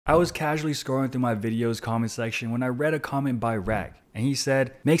I was casually scrolling through my videos comment section when I read a comment by Rack, and he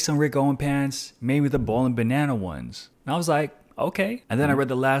said, make some Rick Owen pants, maybe the Bolan banana ones. And I was like, okay. And then I read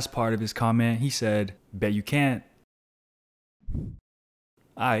the last part of his comment. He said, bet you can't.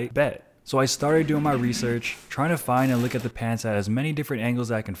 I bet. So I started doing my research, trying to find and look at the pants at as many different angles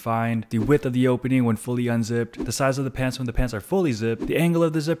as I can find, the width of the opening when fully unzipped, the size of the pants when the pants are fully zipped, the angle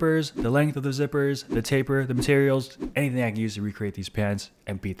of the zippers, the length of the zippers, the taper, the materials, anything I can use to recreate these pants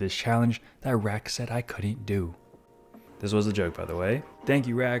and beat this challenge that Rack said I couldn't do. This was a joke, by the way. Thank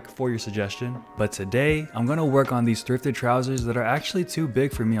you, Rack, for your suggestion. But today, I'm gonna work on these thrifted trousers that are actually too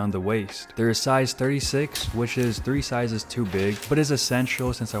big for me on the waist. They're a size 36, which is 3 sizes too big, but is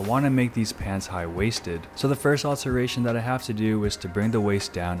essential since I wanna make these pants high-waisted. So the first alteration that I have to do is to bring the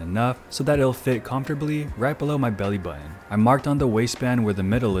waist down enough so that it'll fit comfortably right below my belly button. I marked on the waistband where the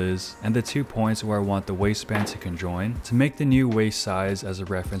middle is, and the 2 points where I want the waistband to conjoin to make the new waist size as a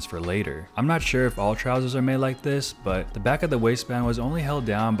reference for later. I'm not sure if all trousers are made like this, but the back of the waistband was only held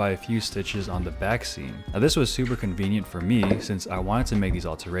down by a few stitches on the back seam. Now this was super convenient for me since I wanted to make these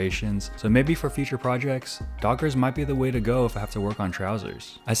alterations, so maybe for future projects, Dockers might be the way to go if I have to work on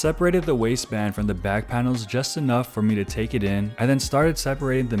trousers. I separated the waistband from the back panels just enough for me to take it in, and then started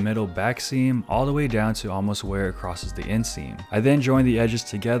separating the middle back seam all the way down to almost where it crosses the inseam. I then joined the edges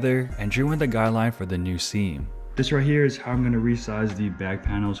together and drew in the guideline for the new seam. This right here is how I'm going to resize the back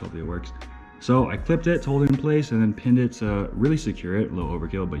panels, hopefully it works. So I clipped it to hold it in place and then pinned it to really secure it. A little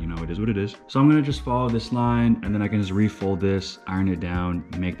overkill, but you know, it is what it is. So I'm gonna just follow this line and then I can just refold this, iron it down,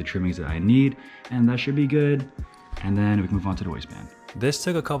 make the trimmings that I need, and that should be good. And then we can move on to the waistband. This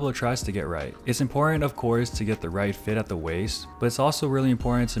took a couple of tries to get right. It's important, of course, to get the right fit at the waist, but it's also really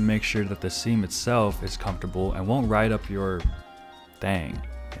important to make sure that the seam itself is comfortable and won't ride up your thing,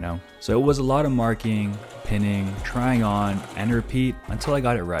 you know? So it was a lot of marking, pinning, trying on, and repeat until I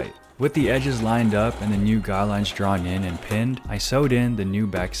got it right. With the edges lined up and the new guidelines drawn in and pinned, I sewed in the new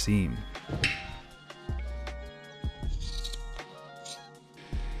back seam.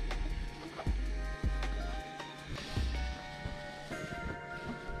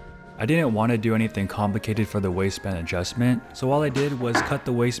 I didn't want to do anything complicated for the waistband adjustment, so all I did was cut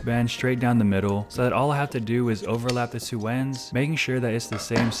the waistband straight down the middle so that all I have to do is overlap the 2 ends, making sure that it's the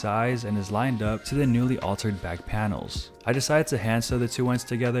same size and is lined up to the newly altered back panels. I decided to hand sew the 2 ends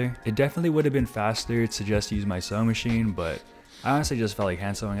together. It definitely would have been faster to just use my sewing machine, but I honestly just felt like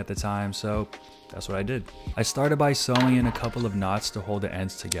hand sewing at the time, so that's what I did. I started by sewing in a couple of knots to hold the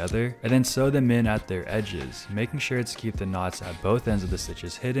ends together, and then sew them in at their edges, making sure to keep the knots at both ends of the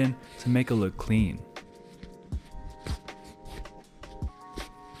stitches hidden to make it look clean.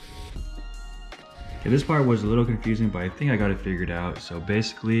 Okay, this part was a little confusing, but I think I got it figured out. So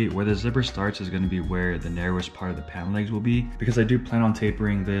basically, where the zipper starts is going to be where the narrowest part of the pant legs will be, because I do plan on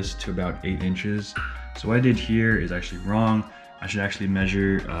tapering this to about 8 inches. So what I did here is actually wrong. I should actually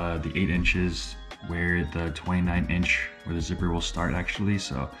measure the 8 inches where the 29 inch, where the zipper will start actually.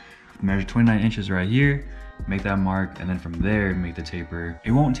 So measure 29 inches right here, make that mark, and then from there make the taper.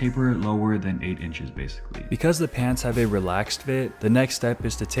 It won't taper lower than 8 inches basically. Because the pants have a relaxed fit, the next step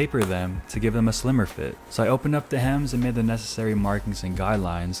is to taper them to give them a slimmer fit. So I opened up the hems and made the necessary markings and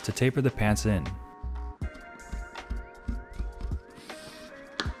guidelines to taper the pants in.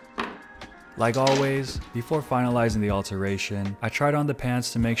 Like always, before finalizing the alteration, I tried on the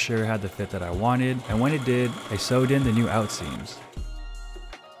pants to make sure it had the fit that I wanted, and when it did, I sewed in the new outseams.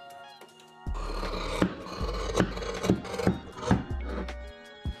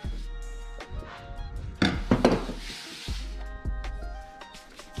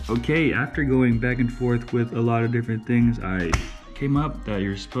 Okay, after going back and forth with a lot of different things, I came up that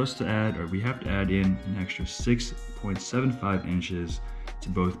you're supposed to add, or we have to add in an extra 6.75 inches to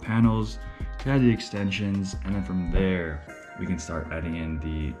both panels to add the extensions, and then from there we can start adding in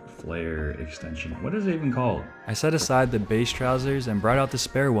the flare extension. What is it even called? I set aside the base trousers and brought out the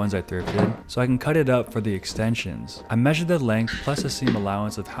spare ones I thrifted so I can cut it up for the extensions. I measured the length plus the seam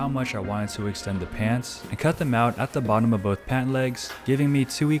allowance of how much I wanted to extend the pants and cut them out at the bottom of both pant legs, giving me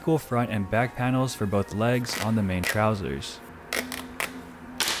 2 equal front and back panels for both legs on the main trousers.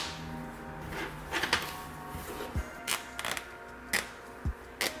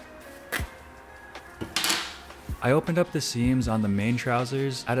 I opened up the seams on the main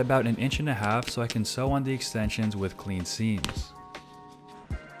trousers at about 1.5 inches so I can sew on the extensions with clean seams.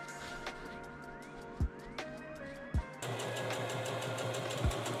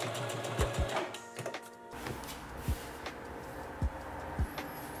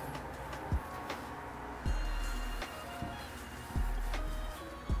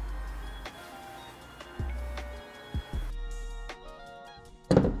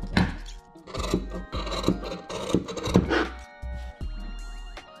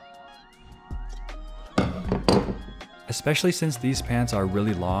 Especially since these pants are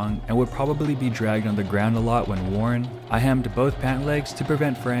really long and would probably be dragged on the ground a lot when worn, I hemmed both pant legs to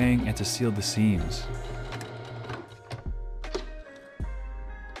prevent fraying and to seal the seams.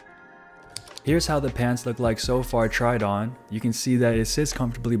 Here's how the pants look like so far tried on. You can see that it sits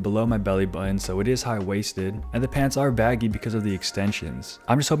comfortably below my belly button, so it is high-waisted, and the pants are baggy because of the extensions.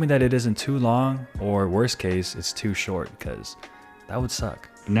 I'm just hoping that it isn't too long, or worst case, it's too short, because that would suck.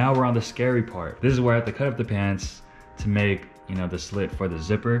 Now we're on the scary part. This is where I have to cut up the pants to make, you know, the slit for the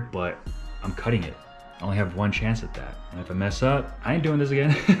zipper, but I'm cutting it. I only have one chance at that. And if I mess up, I ain't doing this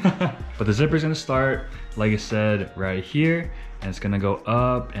again. But the zipper's gonna start, like I said, right here. And it's gonna go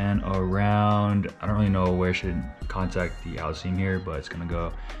up and around. I don't really know where it should contact the outseam here, but it's gonna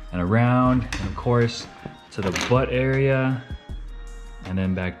go and around, and of course, to the butt area, and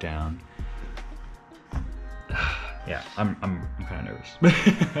then back down. Yeah, I'm kind of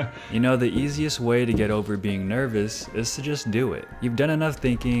nervous. You know, the easiest way to get over being nervous is to just do it. You've done enough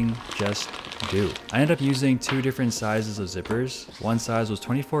thinking, just do. I ended up using two different sizes of zippers. One size was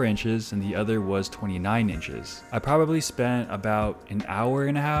 24 inches and the other was 29 inches. I probably spent about an hour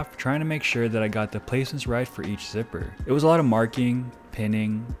and a half trying to make sure that I got the placements right for each zipper. It was a lot of marking,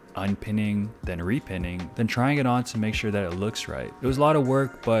 pinning, unpinning, then repinning, then trying it on to make sure that it looks right. It was a lot of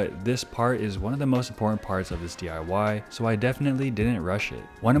work, but this part is one of the most important parts of this DIY, so I definitely didn't rush it.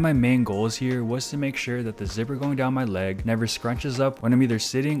 One of my main goals here was to make sure that the zipper going down my leg never scrunches up when I'm either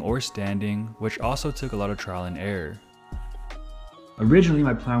sitting or standing, which also took a lot of trial and error. Originally,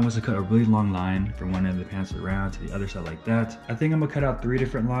 my plan was to cut a really long line from one end of the pants around to the other side like that. I think I'm gonna cut out 3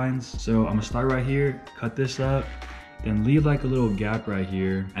 different lines. So I'm gonna start right here, cut this up, then leave like a little gap right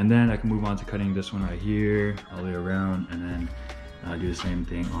here, and then I can move on to cutting this one right here all the way around, and then do the same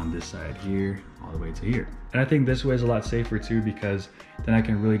thing on this side here all the way to here. And I think this way is a lot safer too, because then I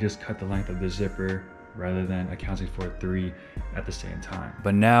can really just cut the length of the zipper rather than accounting for 3 at the same time.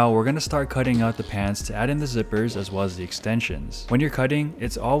 But now we're gonna start cutting out the pants to add in the zippers as well as the extensions. When you're cutting,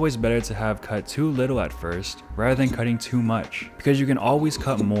 it's always better to have cut too little at first rather than cutting too much, because you can always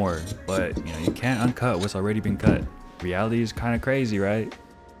cut more, but you know, you can't uncut what's already been cut. Reality is kind of crazy, right?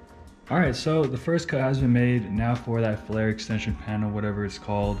 Alright, so the first cut has been made. Now for that flare extension panel, whatever it's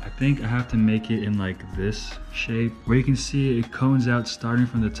called, I think I have to make it in like this shape, where you can see it cones out starting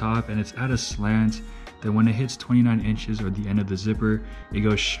from the top and it's at a slant. Then when it hits 29 inches or the end of the zipper, it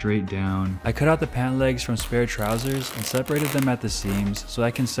goes straight down. I cut out the pant legs from spare trousers and separated them at the seams so I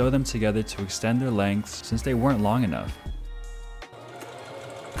can sew them together to extend their lengths since they weren't long enough.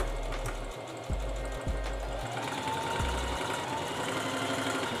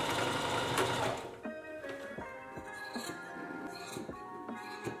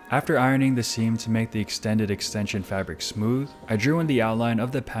 After ironing the seam to make the extended extension fabric smooth, I drew in the outline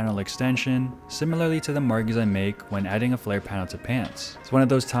of the panel extension, similarly to the markings I make when adding a flare panel to pants. It's one of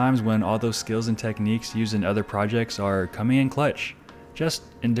those times when all those skills and techniques used in other projects are coming in clutch, just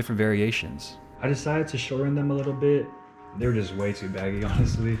in different variations. I decided to shorten them a little bit. They were just way too baggy,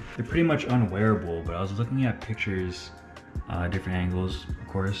 honestly. They're pretty much unwearable, but I was looking at pictures, different angles, of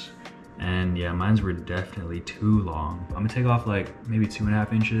course. And yeah, mines were definitely too long. I'm gonna take off like maybe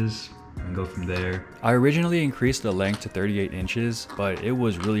 2.5 inches and go from there. I originally increased the length to 38 inches, but it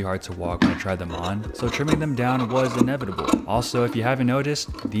was really hard to walk when I tried them on, so trimming them down was inevitable. Also, if you haven't noticed,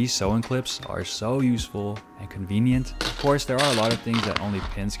 these sewing clips are so useful and convenient. Of course, there are a lot of things that only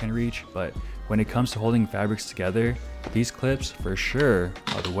pins can reach, but when it comes to holding fabrics together, these clips for sure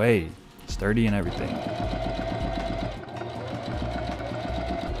are the way. Sturdy and everything.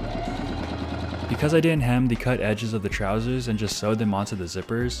 Because I didn't hem the cut edges of the trousers and just sewed them onto the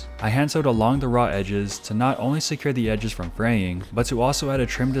zippers, I hand sewed along the raw edges to not only secure the edges from fraying, but to also add a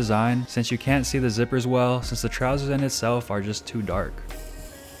trim design since you can't see the zippers well since the trousers in itself are just too dark.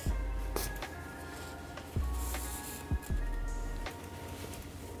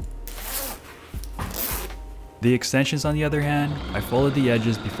 The extensions, on the other hand, I folded the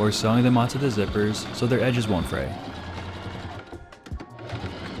edges before sewing them onto the zippers so their edges won't fray.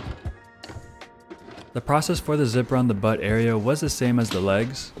 The process for the zipper on the butt area was the same as the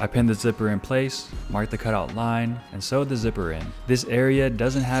legs. I pinned the zipper in place, marked the cutout line, and sewed the zipper in. This area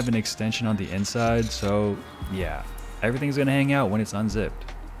doesn't have an extension on the inside, so yeah, everything's gonna hang out when it's unzipped.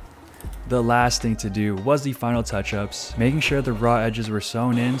 The last thing to do was the final touch-ups, making sure the raw edges were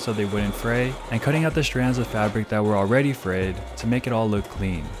sewn in so they wouldn't fray, and cutting out the strands of fabric that were already frayed to make it all look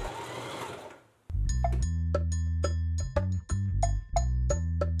clean.